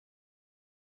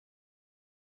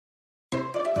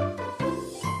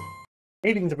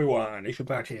Greetings everyone, it's your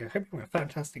back here. Hope you're having a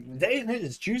fantastic day, and it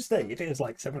is Tuesday. It is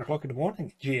like 7 o'clock in the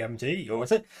morning, GMT, or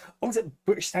was it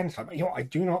British Standard Time? You know what, I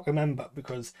do not remember,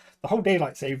 because the whole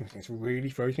daylight saving thing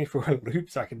really throws me for a loop,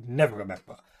 so I can never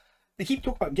remember. They keep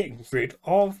talking about getting rid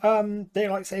of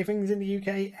daylight savings in the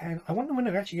UK, and I wonder when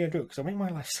they're actually going to do it, because it'll make my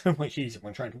life so much easier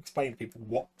when trying to explain to people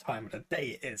what time of the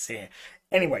day it is here.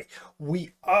 Anyway,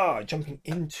 we are jumping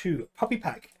into Puppy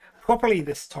Pack properly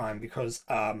this time, because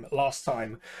last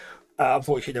time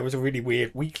unfortunately there was a really weird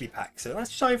weekly pack, so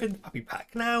let's dive into the Puppy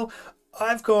Pack. Now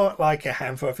I've got like a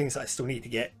handful of things that I still need to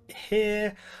get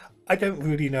here. I don't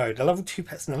really know, the level 2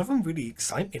 pets, none of them really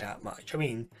excite me that much. I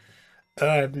mean,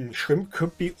 shrimp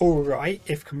could be all right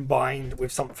if combined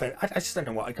with something. I just don't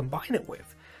know what I combine it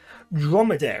with.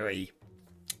 Dromedary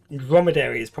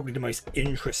is probably the most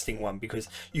interesting one, because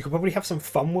you could probably have some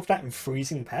fun with that in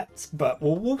freezing pets, but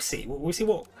we'll see. We'll see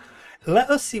what.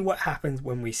 Let us see what happens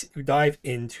when we dive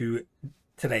into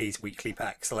today's weekly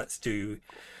pack. So let's do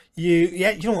you.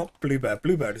 Yeah, you know what? Bluebird.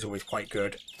 Bluebird is always quite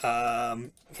good. Yeah,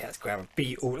 let's grab a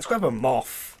beetle. Let's grab a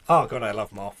moth. Oh god, I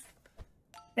love moth.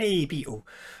 Hey, beetle.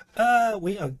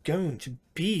 We are going to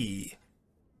be.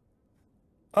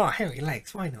 Oh, hairy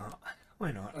legs. Why not?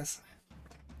 Why not? Let's.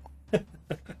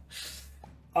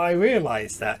 I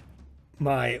realised that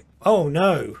my. Oh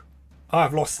no! Oh,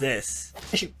 I've lost this.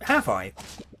 Actually, have I?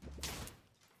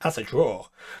 That's a draw,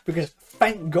 because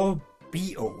thank god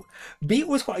beetle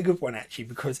was quite a good one actually,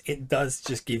 because it does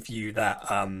just give you that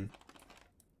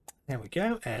there we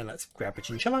go. And let's grab a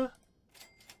chinchilla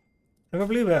and a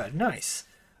bluebird. Nice.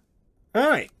 All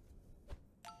right,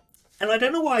 and I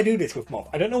don't know why I do this with moth.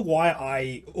 I don't know why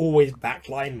I always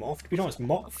backline moth. To be honest,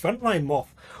 frontline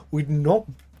moth would not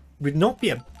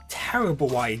be a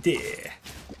terrible idea,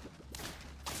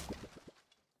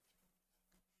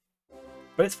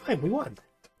 but it's fine, we won.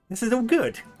 This is all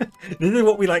good. This is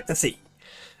what we like to see.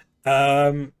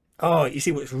 Oh, you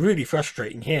see what's really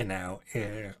frustrating here now?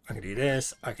 Yeah, I can do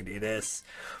this. I can do this.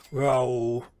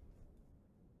 Roll.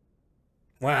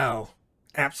 Wow.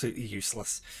 Absolutely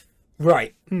useless.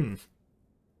 Right.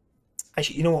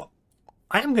 Actually, you know what?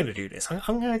 I am going to do this.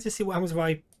 I'm going to just see what happens if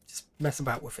I just mess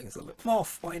about with things a little bit.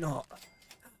 Moth, why not?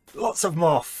 Lots of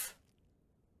moth.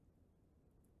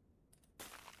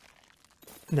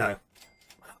 No.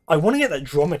 I want to get that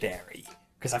dromedary,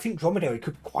 because I think dromedary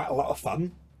could be quite a lot of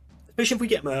fun, especially if we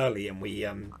get them early and we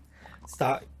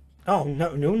start. Oh no!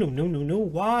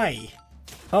 Why?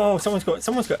 Oh, someone's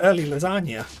got early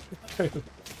lasagna.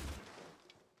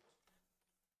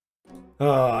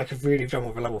 Oh, I could really jump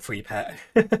with a level 3 pet.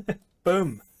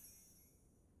 Boom.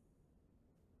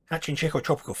 Hatching chick or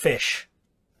tropical fish.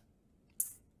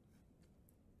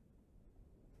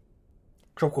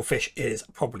 Tropical fish is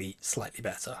probably slightly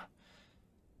better.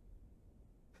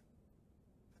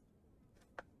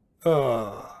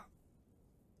 Oh,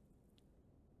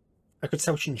 I could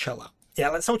sell chinchilla. Yeah,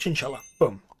 let's sell chinchilla.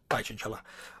 Boom. Buy chinchilla.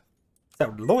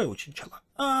 Sell loyal chinchilla.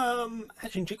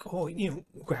 Hatching chick. Oh, you know,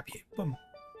 grab you. Boom.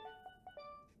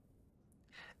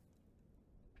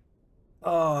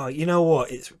 Oh, you know what?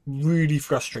 It's really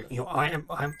frustrating. You know, I am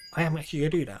actually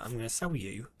gonna do that. I'm gonna sell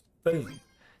you. Boom.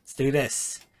 Let's do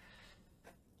this.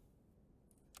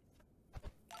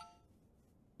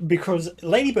 Because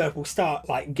Ladybird will start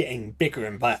like getting bigger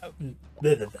and better.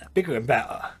 Bigger and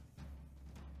better.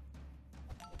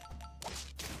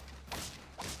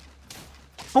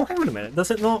 Oh, hang on a minute.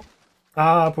 Does it not?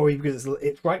 Ah, probably because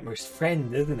it's rightmost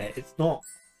friend, isn't it? It's not.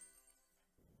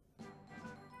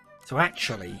 So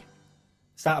actually,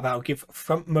 start about give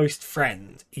frontmost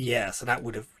friend. Yeah, so that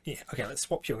would have. Yeah. Okay, let's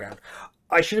swap you around.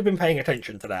 I should have been paying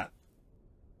attention to that.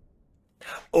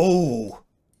 Oh.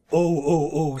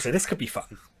 Oh. So this could be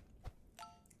fun.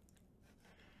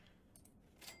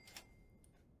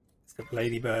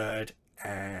 Ladybird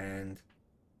and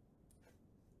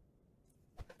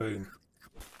boom.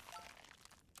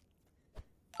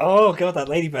 Oh god, that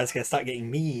Ladybird's gonna start getting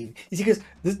mean. You see, because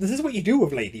this is what you do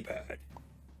with Ladybird.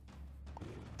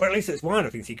 Or at least it's one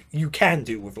of the things you can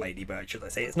do with Ladybird, should I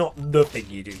say. It's not the thing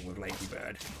you do with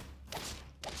Ladybird.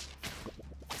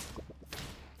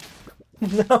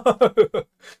 No!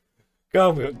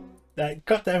 God, that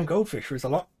goddamn goldfish was a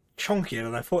lot chonkier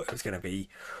than I thought it was going to be.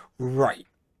 Right.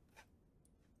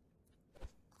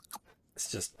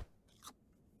 Let's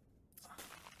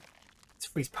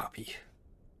freeze puppy.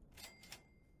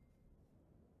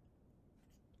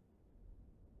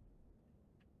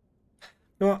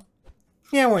 You know what?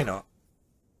 Yeah, why not?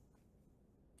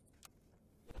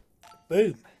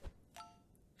 Boom.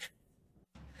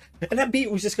 And that beat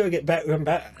was just going to get better and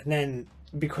better, and then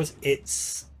because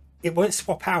it won't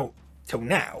swap out till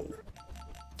now.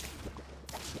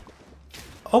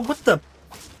 Oh, what the?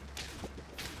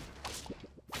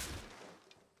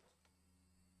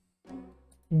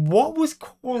 What was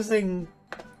causing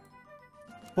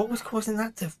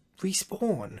that to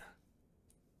respawn?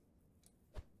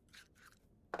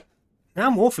 Now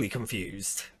I'm awfully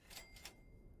confused.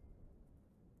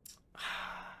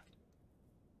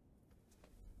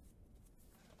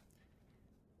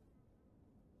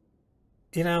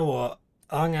 You know what?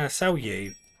 I'm gonna sell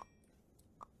you.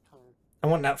 I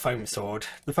want that foam sword.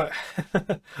 I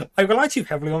rely too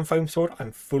heavily on foam sword.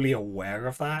 I'm fully aware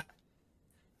of that.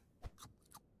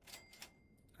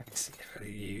 I can see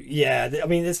you. Yeah, I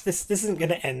mean, this isn't going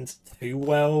to end too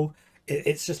well.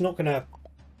 It's just not going to.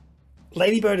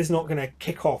 Ladybird is not going to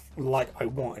kick off like I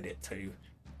wanted it to.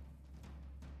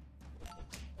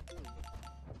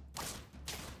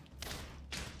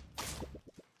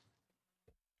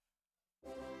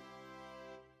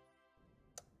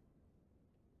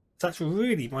 So that's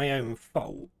really my own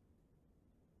fault.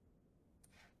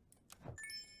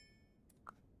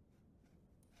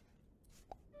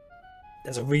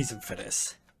 There's a reason for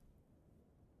this.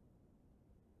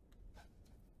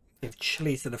 Give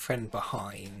chili to the friend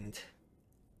behind.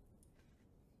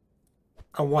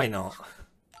 Oh, why not?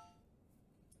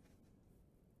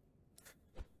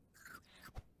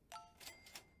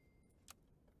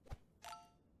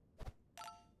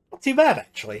 Not too bad,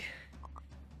 actually.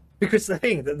 Because the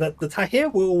thing that the Tahir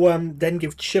will then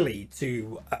give chili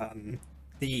to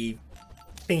the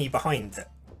thingy behind it.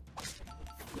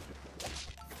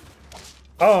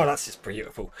 Oh, that's just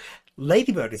beautiful.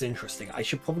 Ladybird is interesting. I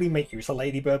should probably make use of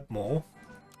Ladybird more.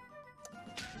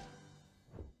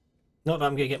 Not that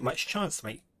I'm going to get much chance to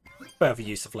make further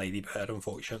use of Ladybird,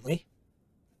 unfortunately.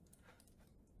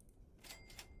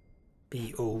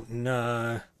 Beetle,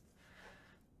 no.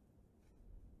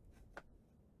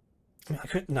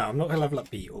 No, I'm not going to level up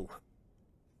Beetle.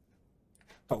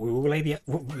 But we will Ladybird?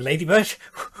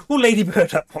 We'll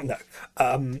Ladybird up on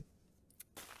that.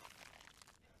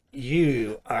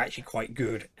 You are actually quite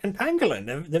good. And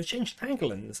Pangolin, they've changed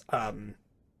Pangolin's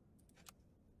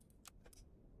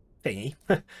thingy.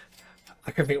 I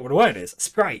can't think of what the word is.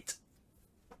 Sprite.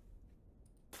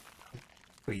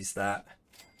 Freeze that.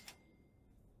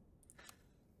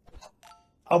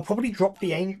 I'll probably drop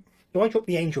the angel. Do I drop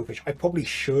the angelfish? I probably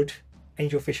should.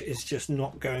 Angelfish is just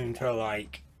not going to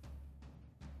like.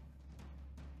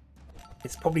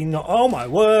 It's probably not. Oh my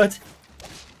word!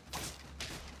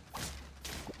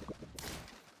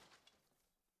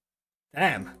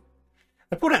 Damn.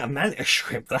 I pulled out a mantis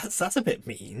shrimp. That's a bit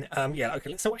mean. Yeah.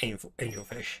 Okay. Let's not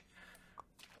angelfish.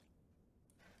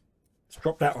 Let's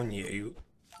drop that on you.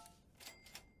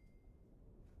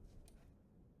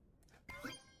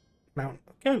 Mount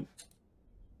goat.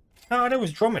 Oh, there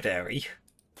was dromedary.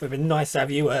 Would have been nice to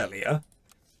have you earlier.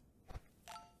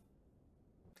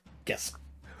 Guess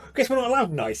we're not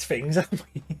allowed nice things, are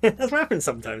we? That's what happens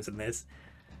sometimes in this.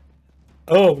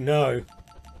 Oh no.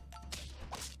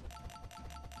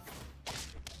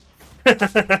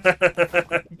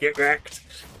 Get wrecked.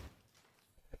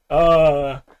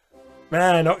 Oh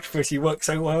man, Octopus, you worked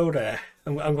so well there.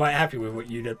 I'm quite happy with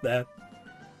what you did there.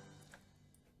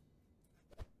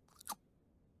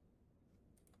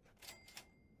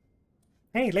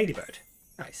 Hey, Ladybird.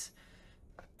 Nice.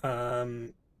 At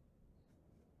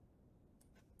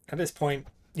this point,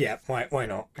 yeah, why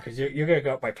not? Because you're going to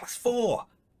go up by +4.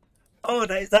 Oh,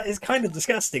 that is kind of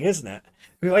disgusting, isn't it?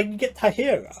 If I can get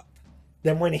Tahir up,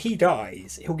 then when he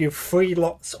dies, he'll give 3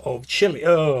 lots of chili.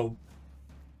 Oh.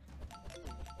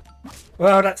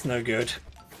 Well, that's no good.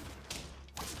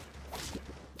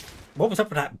 What was up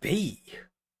with that bee?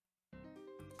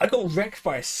 I got wrecked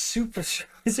by a super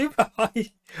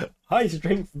high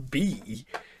strength bee.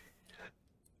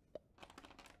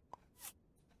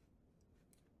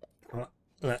 Well,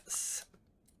 let's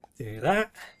do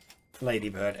that.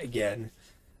 Ladybird again.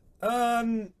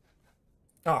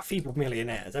 Feeble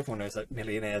millionaires. Everyone knows that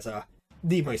millionaires are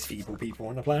the most feeble people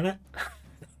on the planet.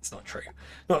 It's not true.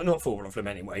 Not for all of them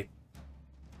anyway.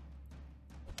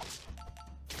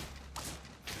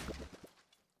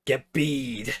 Get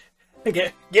bead.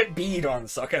 Get bead on,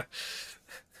 sucker.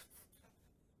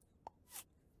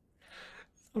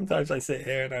 Sometimes I sit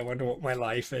here and I wonder what my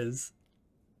life is.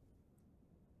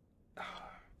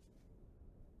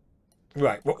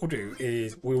 Right, what we'll do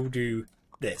is we'll do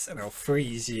this and I'll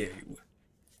freeze you.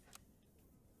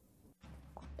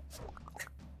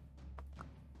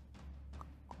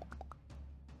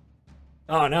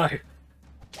 Oh no.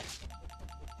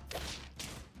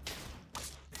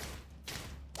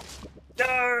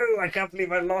 No, I can't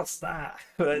believe I lost that.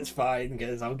 But it's fine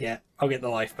because I'll get the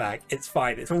life back. It's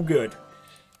fine. It's all good.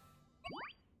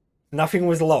 Nothing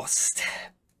was lost.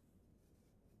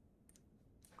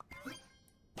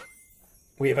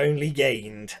 we have only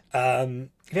gained.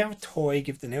 If you have a toy,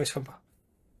 give the nearest one.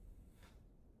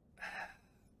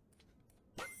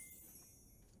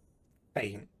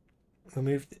 Faint.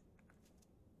 Remove it.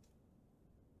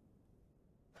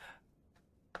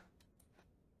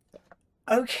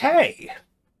 Okay.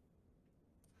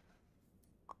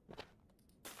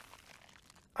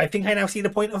 I think I now see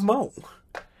the point of mole.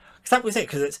 Because that was it,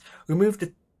 because it's removed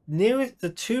the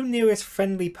two nearest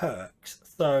friendly perks.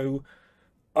 So,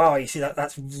 oh, you see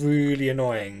that's really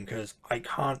annoying because I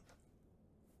can't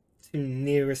do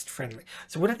nearest friendly.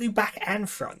 So would I do back and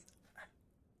front?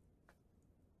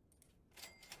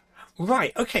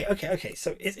 Right, okay.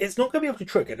 So it's not going to be able to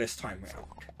trigger this time round.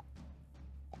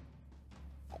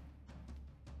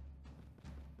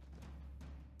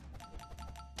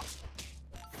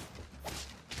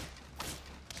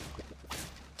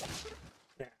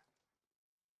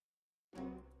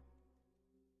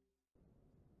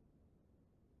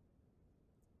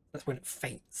 That's when it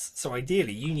faints. So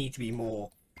ideally, you need to be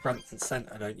more front and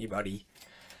center, don't you, buddy?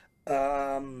 You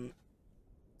know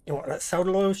what? Let's sell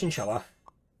the loyal chinchilla.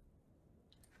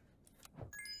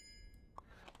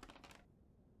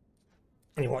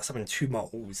 And you want something 2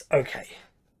 moles. Okay.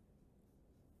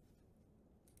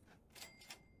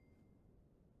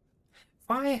 If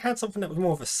I had something that was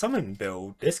more of a summon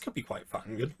build, this could be quite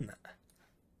fun, couldn't it?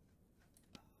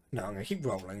 No, I'm going to keep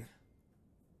rolling.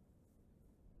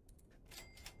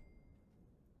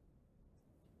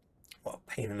 What a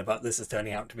pain in the butt this is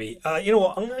turning out to be. You know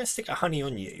what? I'm going to stick a honey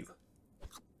on you.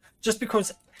 Just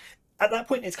because at that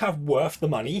point it's kind of worth the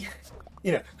money.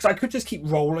 You know, because I could just keep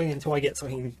rolling until I get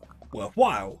something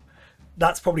worthwhile.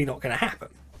 That's probably not going to happen.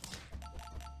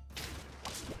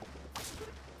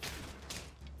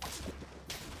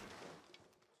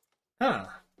 Huh.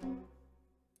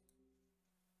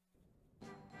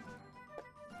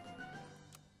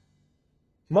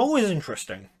 Mole is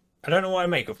interesting. I don't know what I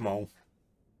make of Mole.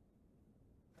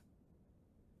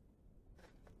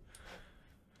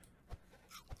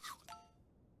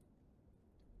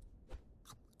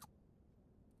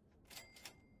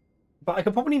 But I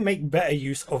could probably make better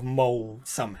use of Mole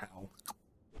somehow.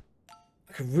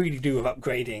 I could really do with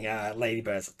upgrading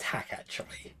Ladybird's attack,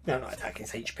 actually. No, not attack,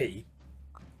 it's HP.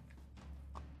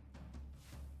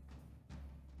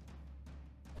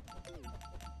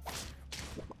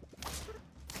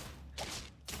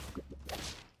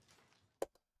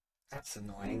 That's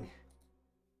annoying.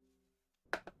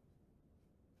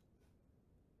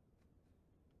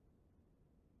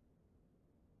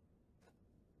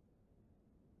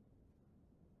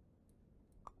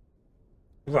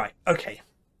 Right, okay.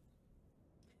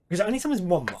 Because it only summons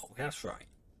 1 mole, that's right.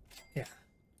 Yeah.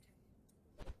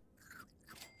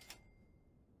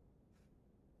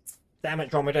 Damn it,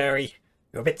 Dromedary.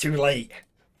 You're a bit too late.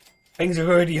 Things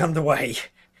are already underway.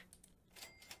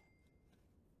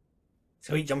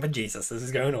 Sweet jumping Jesus, this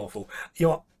is going awful. You know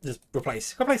what? Just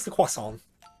replace the croissant.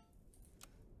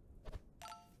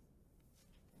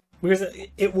 Because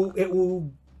it will...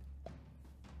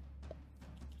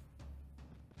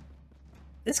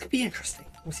 This could be interesting.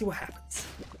 We'll see what happens.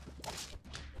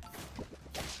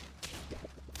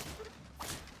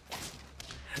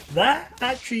 That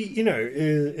actually, you know,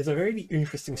 is a very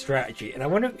interesting strategy. And I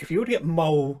wonder if you were to get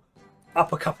Mole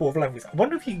up a couple of levels, I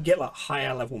wonder if you can get like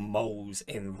higher level moles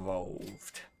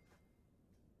involved.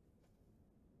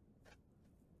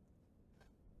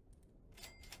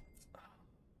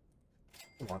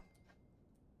 Come on.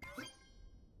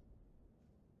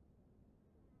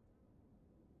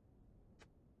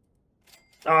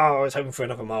 Oh, I was hoping for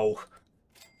another mole.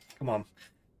 Come on.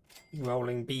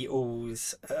 Rolling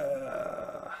beetles.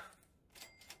 I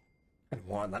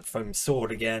want that foam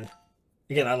sword again.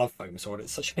 Again, I love foam sword.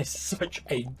 It's such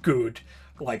a good,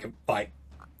 like,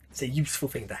 it's a useful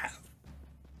thing to have.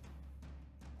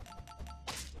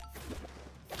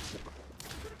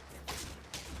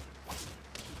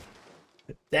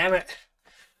 Damn it!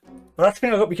 Well, that's the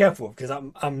thing I've got to be careful of, because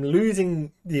I'm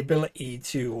losing the ability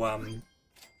to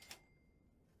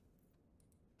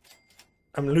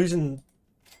I'm losing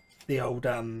the old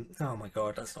oh my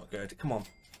god, that's not good. Come on.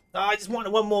 Oh, I just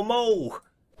wanted 1 more mole.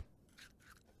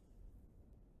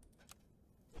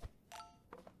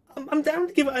 I'm down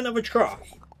to give it another try.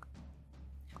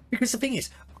 Because the thing is,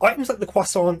 items like the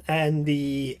croissant and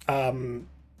the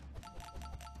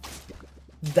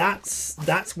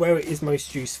that's where it is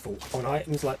most useful, on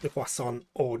items like the croissant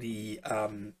or the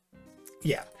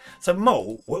yeah. So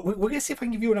mole, we're gonna see if I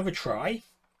can give you another try.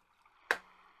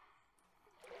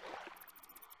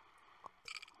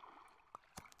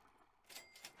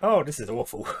 Oh, this is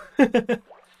awful.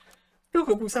 Look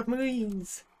at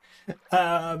submarines.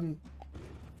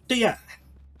 So yeah,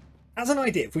 as an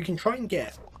idea, if we can try and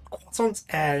get croissants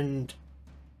and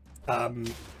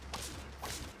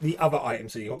the other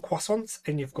items, so you've got croissants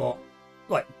and you've got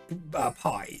like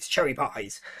pies, cherry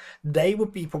pies, they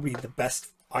would be probably the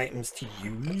best items to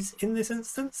use in this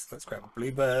instance. Let's grab a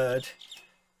bluebird.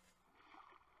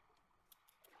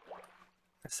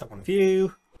 Let's have one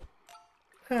view.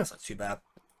 That's not too bad.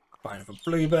 Buy another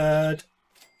bluebird.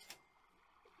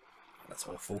 That's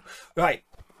awful. Right.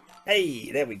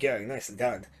 Hey, there we go. Nicely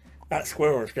done. That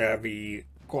squirrel is going to be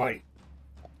quite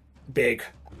big.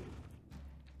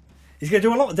 He's going to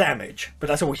do a lot of damage, but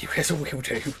that's all he'll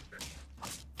do.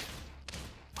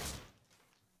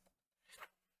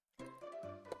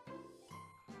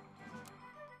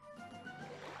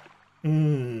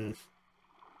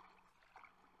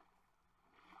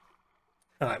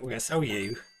 Alright, we're going to sell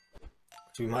you.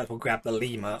 So we might as well grab the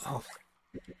llama. Oh.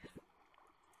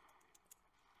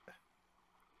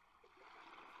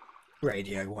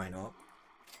 Radio, why not?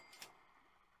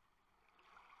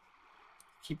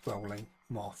 Keep rolling.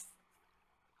 Moth.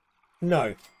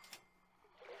 No.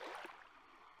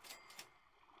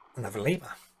 Another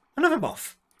llama. Another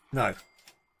moth. No.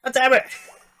 Oh, damn it!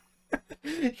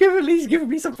 You've at least given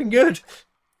me something good.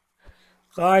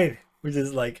 Fine. Which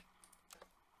is like...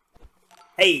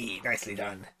 Hey, nicely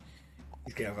done.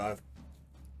 He's going to have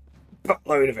a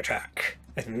buttload of attack.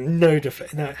 And no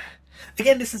defense. No.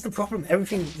 Again, this is the problem.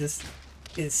 Everything just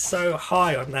is so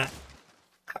high on that.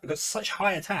 I've got such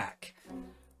high attack.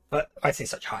 But I say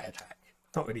such high attack.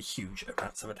 Not really huge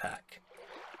amounts of attack.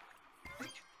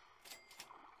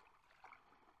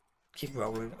 Keep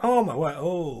rolling. Oh my word.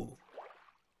 Oh.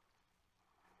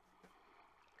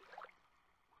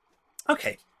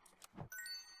 Okay.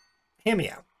 Hear me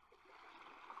out.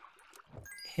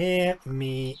 Hear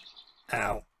me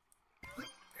out.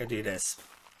 I'll do this.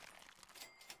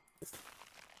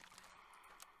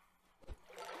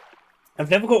 I've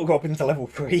never got to go up into level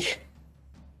 3.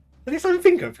 At least I don't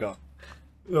think I've got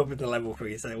up into level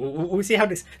 3. So we'll see how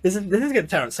this is going to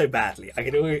turn out so badly. I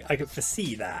can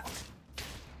foresee that.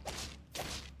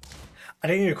 I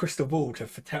don't need a crystal ball to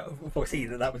foresee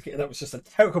that was just a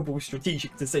terrible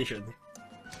strategic decision.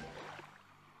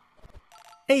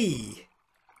 Hey,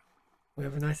 would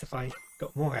have been nice if I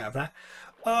got more out of that.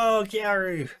 Oh,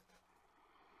 Gyaru.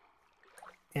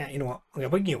 Yeah, you know what? I'm gonna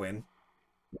bring you in.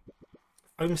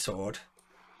 Foam sword.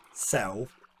 Sell.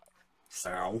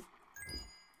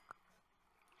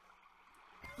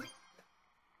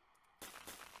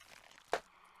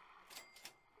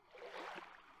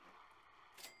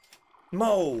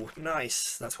 Mole!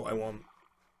 Nice, that's what I want.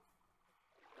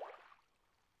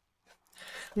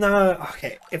 No,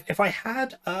 okay. If I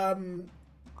had no,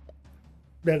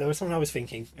 there was something I was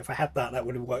thinking. If I had that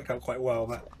would have worked out quite well,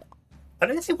 but I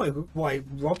don't see why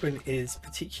Robin is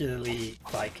particularly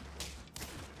like...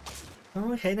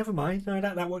 Oh, okay, never mind. No,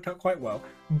 that worked out quite well.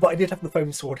 But I did have the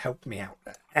foam sword help me out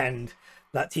there. And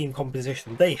that team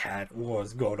composition they had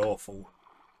was god-awful.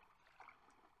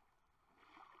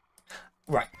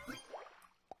 Right.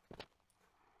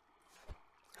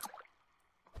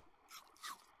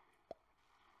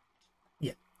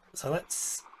 Yeah, so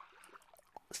let's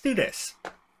do this.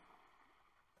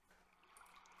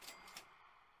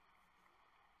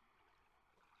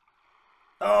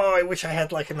 Oh, I wish I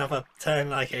had like another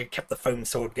turn, like I kept the foam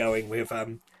sword going with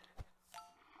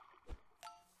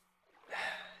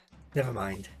never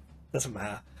mind. Doesn't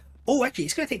matter. Oh, actually,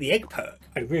 it's going to take the egg perk.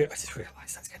 I just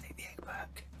realised that's going to take the egg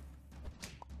perk.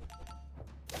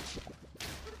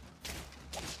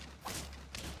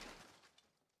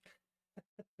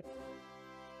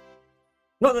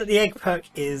 Not that the egg perk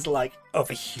is like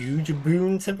of a huge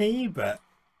boon to me, but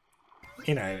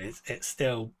you know, it's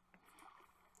still...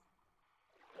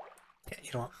 Yeah,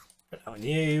 you know what? Put that on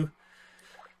you.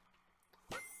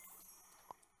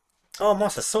 Oh,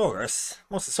 Mosasaurus.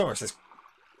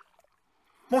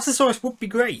 Mosasaurus would be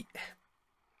great.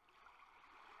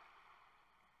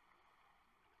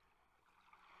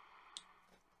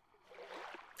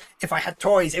 If I had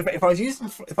toys, if I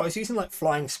was using like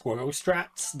flying squirrel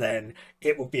strats, then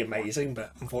it would be amazing.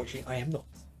 But unfortunately, I am not.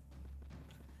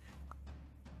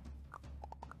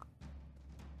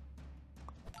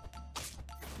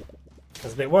 I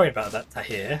was a bit worried about that.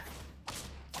 Tahir.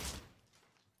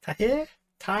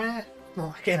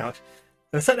 No, I cannot.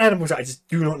 There are certain animals that I just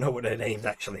do not know what their names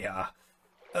actually are.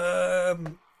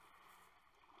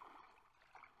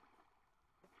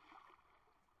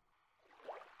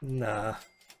 Nah.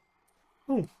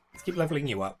 Ooh, let's keep leveling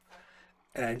you up.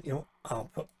 And you know, I'll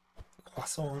put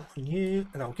croissant on you,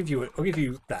 and I'll give you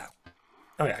that.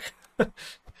 Oh yeah.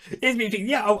 It's me thinking,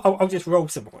 yeah, I'll just roll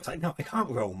some more. It's like, no, I can't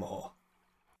roll more.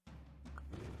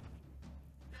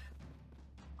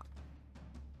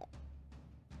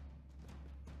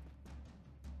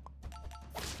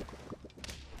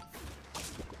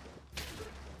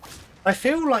 I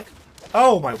feel like...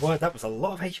 Oh my word, that was a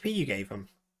lot of HP you gave him.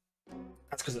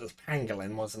 That's because it was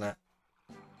pangolin, wasn't it?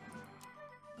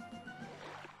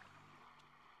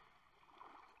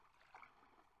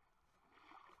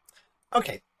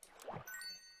 Okay.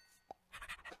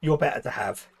 You're better to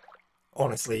have.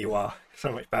 Honestly, you are.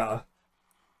 So much better.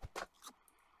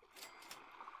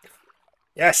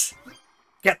 Yes!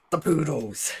 Get the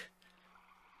poodles!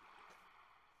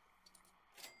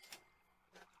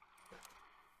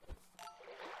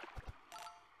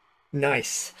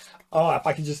 Nice. Oh, if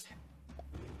I could just...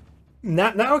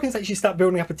 Now I can actually start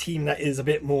building up a team that is a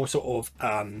bit more sort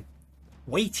of,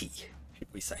 weighty, should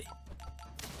we say.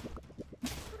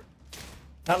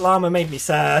 That llama made me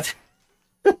sad.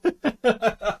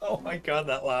 Oh my god,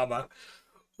 that llama.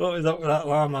 What was up with that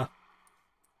llama?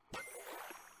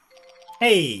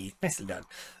 Hey, nicely done.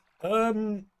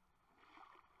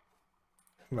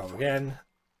 Roll again.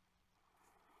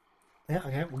 Yeah,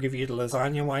 okay, we'll give you the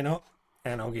lasagna, why not?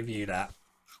 And I'll give you that.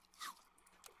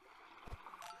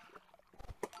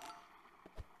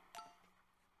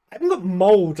 I haven't got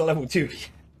mold level 2.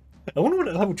 I wonder what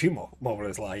a level 2 mold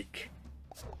is like.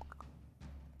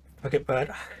 Okay,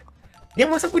 bird. Yeah,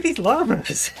 what's up with these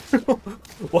llamas?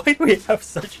 Why do we have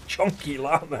such chonky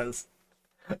llamas?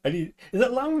 Is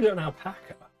that llama or an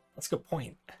alpaca? That's a good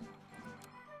point.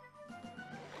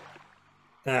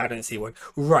 I don't see one.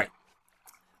 Right.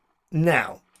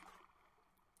 Now,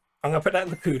 I'm going to put that in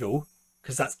the poodle,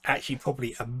 because that's actually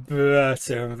probably a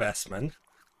better investment.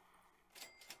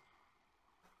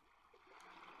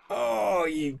 Oh,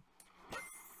 you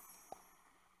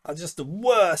are just the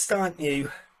worst, aren't you?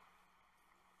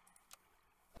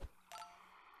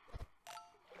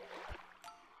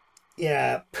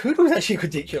 Yeah, Poodle's actually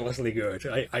ridiculously good.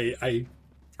 I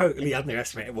totally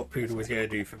underestimated what Poodle was going to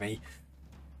do for me.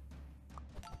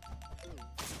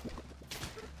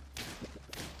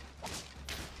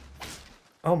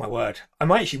 Oh my word. I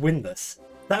might actually win this.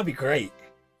 That would be great.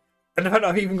 And the fact that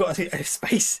I've even got a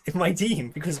space in my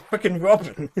team because of frickin'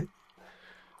 Robin. And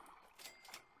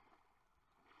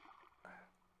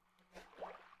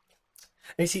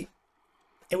you see,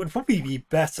 it would probably be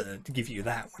better to give you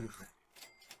that one.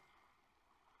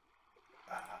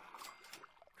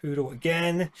 Poodle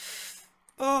again.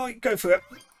 Oh, go for it.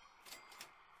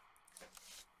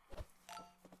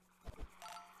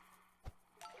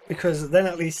 Because then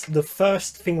at least the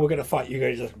first thing we're going to fight, you're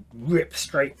going to just rip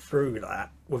straight through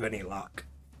that with any luck.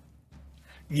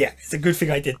 Yeah, it's a good thing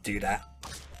I did do that.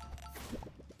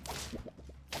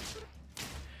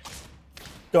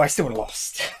 Though I still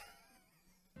lost.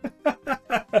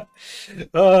 You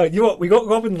know what? We got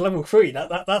Robin level 3.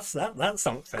 That's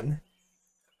something.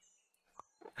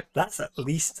 That's at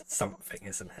least something,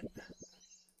 isn't it?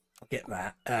 I'll get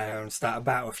that. Start a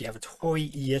battle if you have a toy.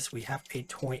 Yes, we have a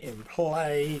toy in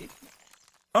play.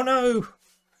 Oh no!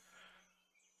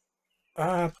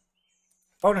 Oh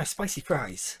no, spicy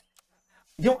fries.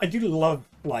 You know what? I do love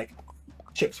like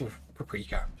chips with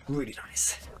paprika. Really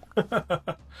nice.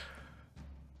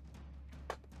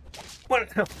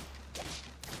 What?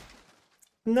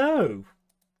 No,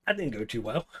 that didn't go too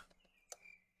well.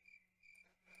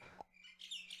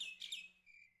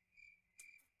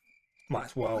 Might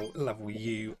as well level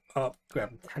you up.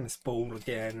 Grab a tennis ball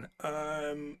again.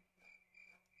 Go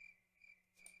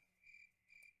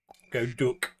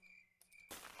duck.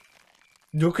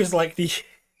 Duck is like the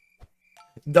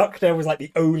duck. There was like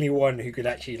the only one who could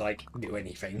actually like do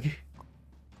anything.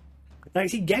 Now, you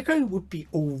see, Gecko would be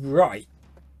all right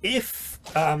if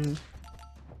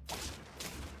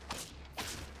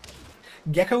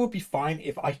Gecko would be fine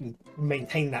if I can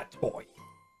maintain that toy.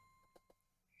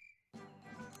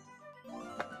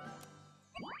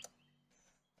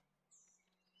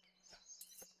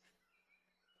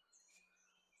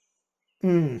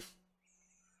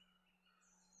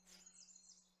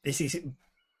 This is...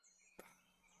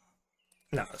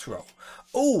 No, let's roll.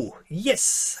 Oh,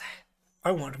 yes!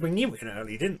 I wanted to bring you in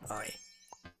early, didn't I?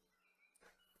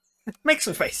 Make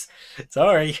some face.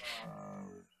 Sorry.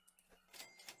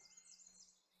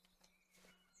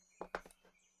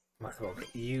 Might as well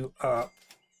get you up.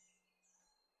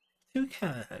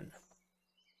 Toucan.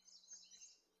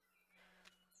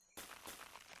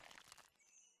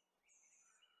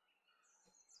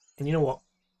 And you know what?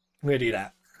 I'm going to do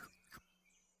that.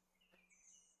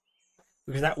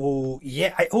 Because that will...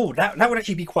 Yeah, that would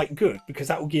actually be quite good. Because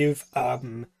that will give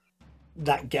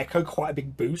that Gecko quite a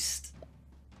big boost.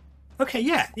 Okay,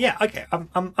 yeah, okay.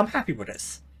 I'm happy with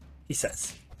this, he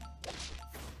says.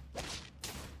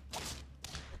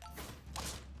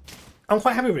 I'm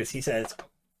quite happy with this, he says.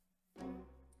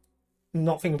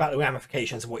 Not thinking about the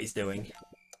ramifications of what he's doing.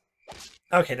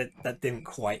 Okay, that didn't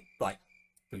quite, like,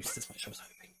 boost as much as I was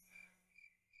hoping.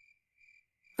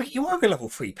 But you are a level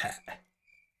 3 pet.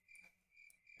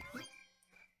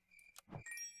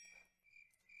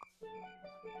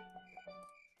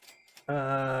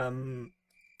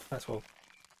 That's well.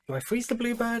 Do I freeze the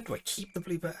bluebird? Do I keep the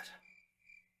bluebird?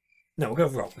 No, we'll go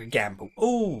roll. We'll gamble.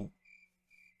 Oh!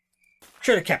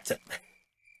 Should have kept it.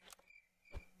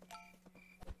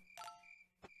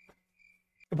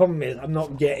 The problem is I'm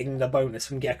not getting the bonus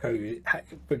from Gecko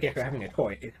for Gecko having a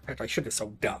toy. In fact, I should have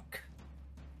sold Duck.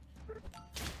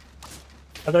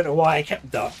 I don't know why I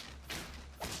kept Duck.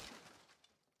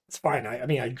 It's fine. I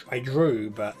mean, I drew,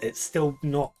 but it's still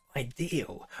not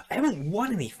ideal. I haven't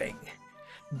won anything.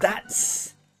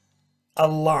 That's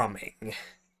alarming.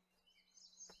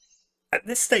 At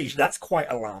this stage, that's quite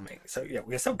alarming. So yeah, we're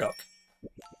gonna sell Duck.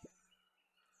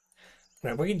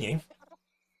 No, we're in you.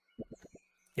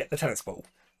 Get the tennis ball.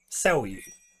 Sell you.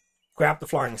 Grab the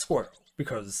flying squirrel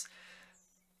because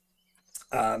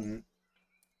that's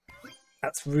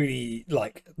really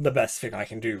like the best thing I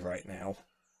can do right now.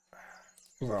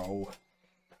 Roll.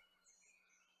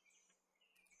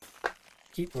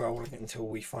 Keep rolling until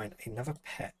we find another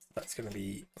pet that's going to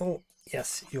be... Oh,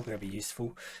 yes, you're going to be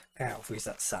useful. I'll freeze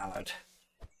that salad.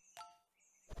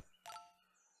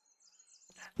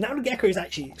 Now the gecko is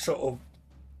actually sort of...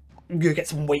 You're going to get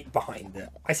some weight behind it.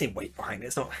 I say weight behind it,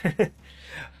 it's not...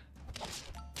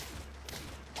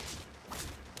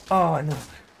 Oh, no.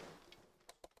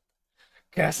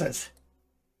 Curses.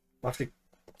 We'll have to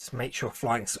just make sure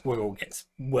flying squirrel gets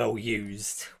well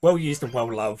used. Well used and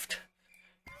well loved.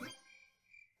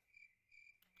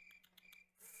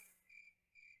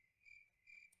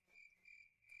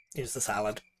 Here's the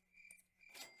salad.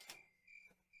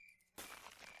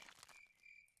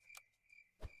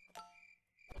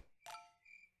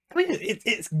 I mean,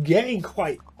 it's getting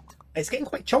quite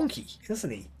chonky,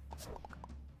 isn't he?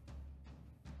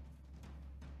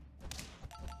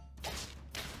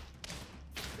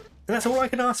 And that's all I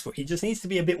can ask for. He just needs to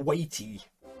be a bit weighty.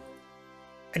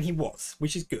 And he was,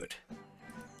 which is good.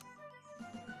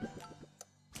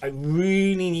 I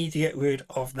really need to get rid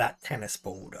of that tennis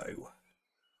ball, though.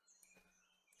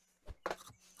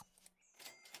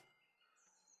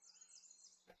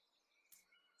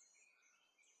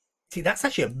 See, that's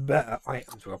actually a better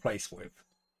item to replace with.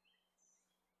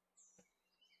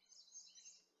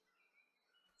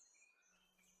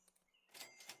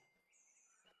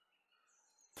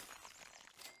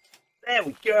 There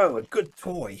we go, a good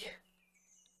toy.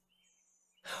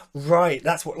 Right,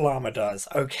 that's what Llama does.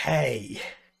 Okay.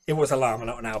 It was a llama,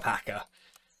 not an alpaca.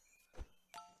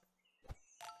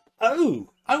 Oh,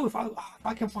 if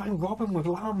I can find Robin with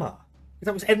Llama.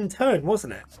 That was end turn,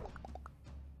 wasn't it?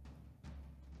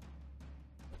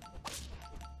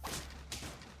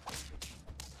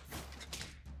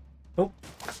 Oh,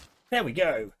 there we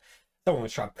go. Someone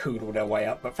was trying to poodle their way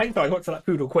up, but thankfully I got to that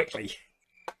poodle quickly.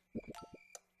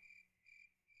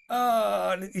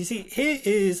 You see, here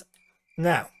is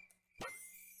now.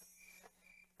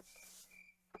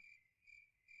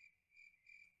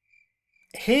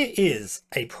 Here is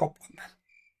a problem.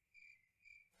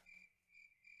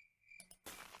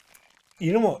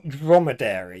 You know what,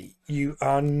 dromedary, you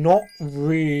are not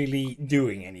really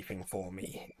doing anything for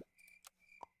me.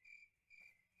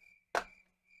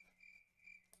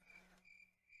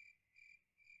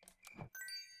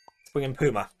 Let's bring in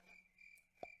Puma.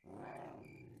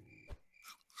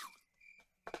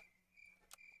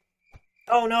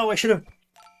 Oh no, I should have...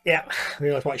 Yeah, I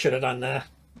realised what I should have done there.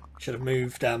 Should have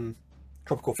moved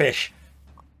tropical fish.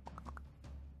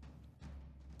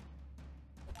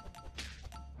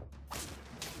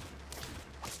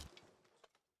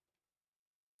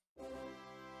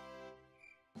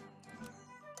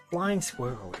 Flying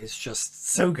squirrel is just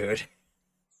so good.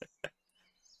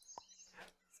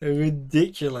 So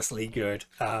ridiculously good.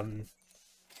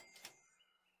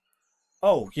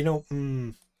 Oh, you know,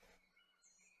 I'd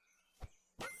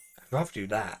rather do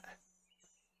that.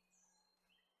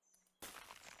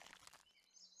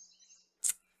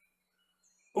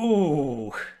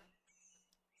 Ooh.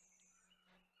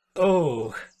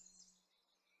 Oh.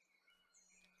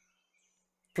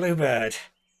 Bluebird.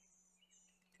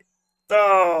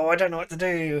 Oh, I don't know what to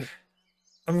do.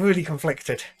 I'm really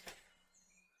conflicted.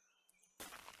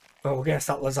 Well, we're going to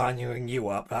start lasagnaing you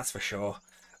up, that's for sure.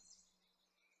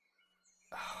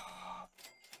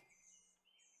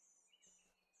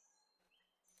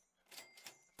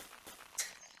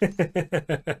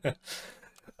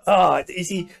 You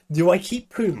see, do I keep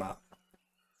Puma?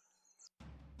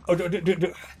 Oh,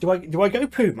 do I go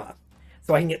Puma?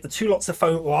 So I can get the 2 lots of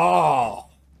foam.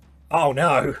 Oh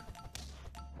no.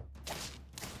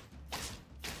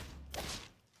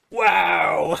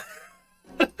 Wow!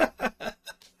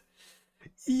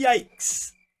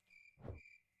 Yikes!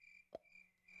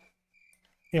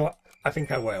 You know what? I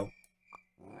think I will.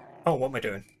 Oh, what am I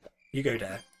doing? You go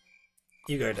there.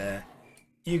 You go there.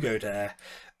 You go there.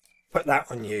 Put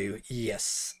that on you.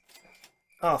 Yes.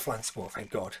 Oh, flying sport, thank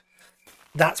God.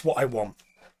 That's what I want.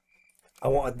 I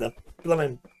wanted the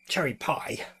lemon cherry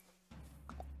pie.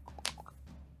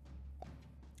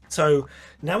 So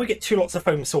now we get 2 lots of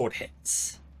foam sword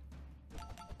hits.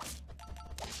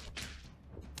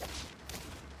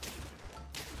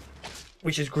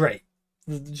 Which is great.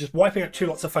 Just wiping out 2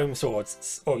 lots of foam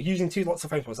swords, or using 2 lots of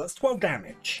foam swords, that's 12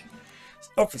 damage. It's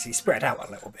obviously spread out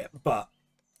a little bit, but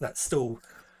that's still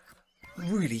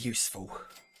really useful.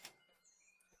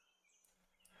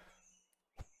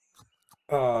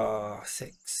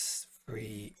 6,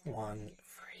 3, 1, 3.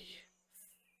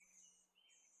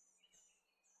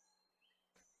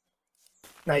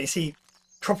 Now you see,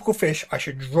 tropical fish I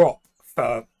should drop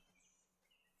for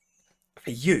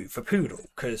you, for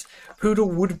Poodle, because Poodle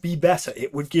would be better.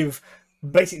 It would give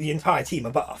basically the entire team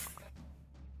a buff.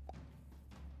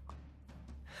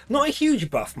 Not a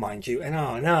huge buff, mind you, and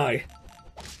oh no.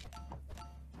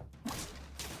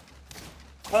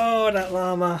 Oh, that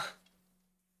llama.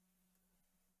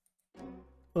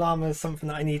 Llama is something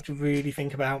that I need to really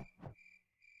think about.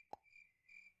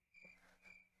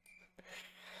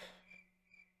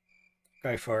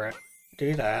 Go for it.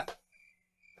 Do that.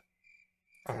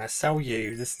 I'm gonna sell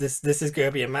you. This is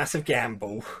gonna be a massive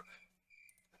gamble.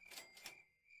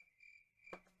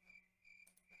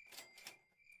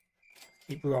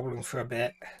 Keep rolling for a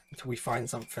bit until we find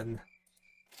something.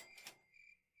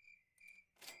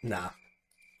 Nah.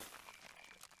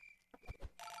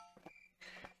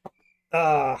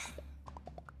 Oh,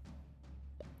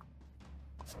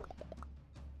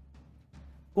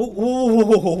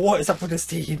 what is up with this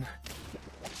team?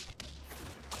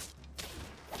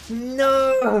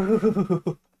 No.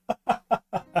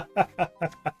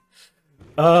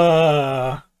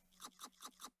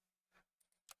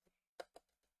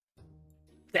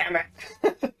 Damn it.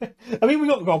 I mean, we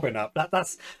got Goblin up.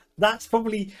 That's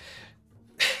probably.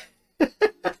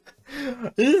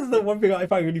 This is the one thing I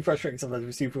find really frustrating sometimes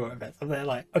with Super events. And they're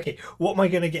like, okay, what am I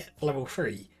going to get at level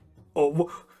 3? Or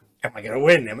am I going to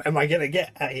win? Am I going to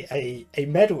get a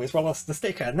medal as well as the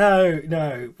sticker? No,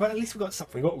 no. But at least we got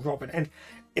something. We got Robin. And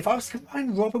if I was to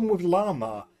combine Robin with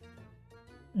Llama,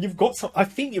 you've got some. I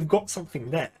think you've got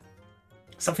something there.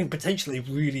 Something potentially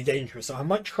really dangerous. So I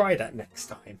might try that next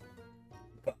time.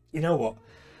 But you know what?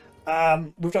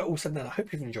 With that all said, then I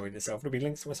hope you've enjoyed yourself. There'll be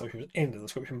links to my socials in the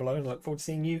description below, and I look forward to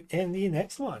seeing you in the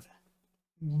next one.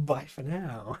 Bye for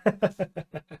now.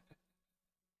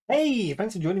 Hey,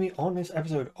 thanks for joining me on this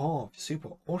episode of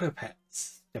Super Auto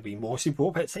Pets. There'll be more Super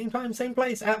Auto Pets, same time, same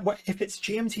place, at if it's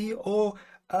GMT or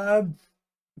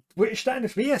British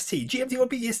Standard VST, GMT or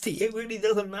BST, it really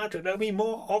doesn't matter. There'll be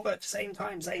more of it, same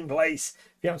time, same place.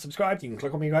 If you haven't subscribed, you can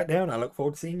click on me right there, and I look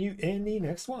forward to seeing you in the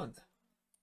next one.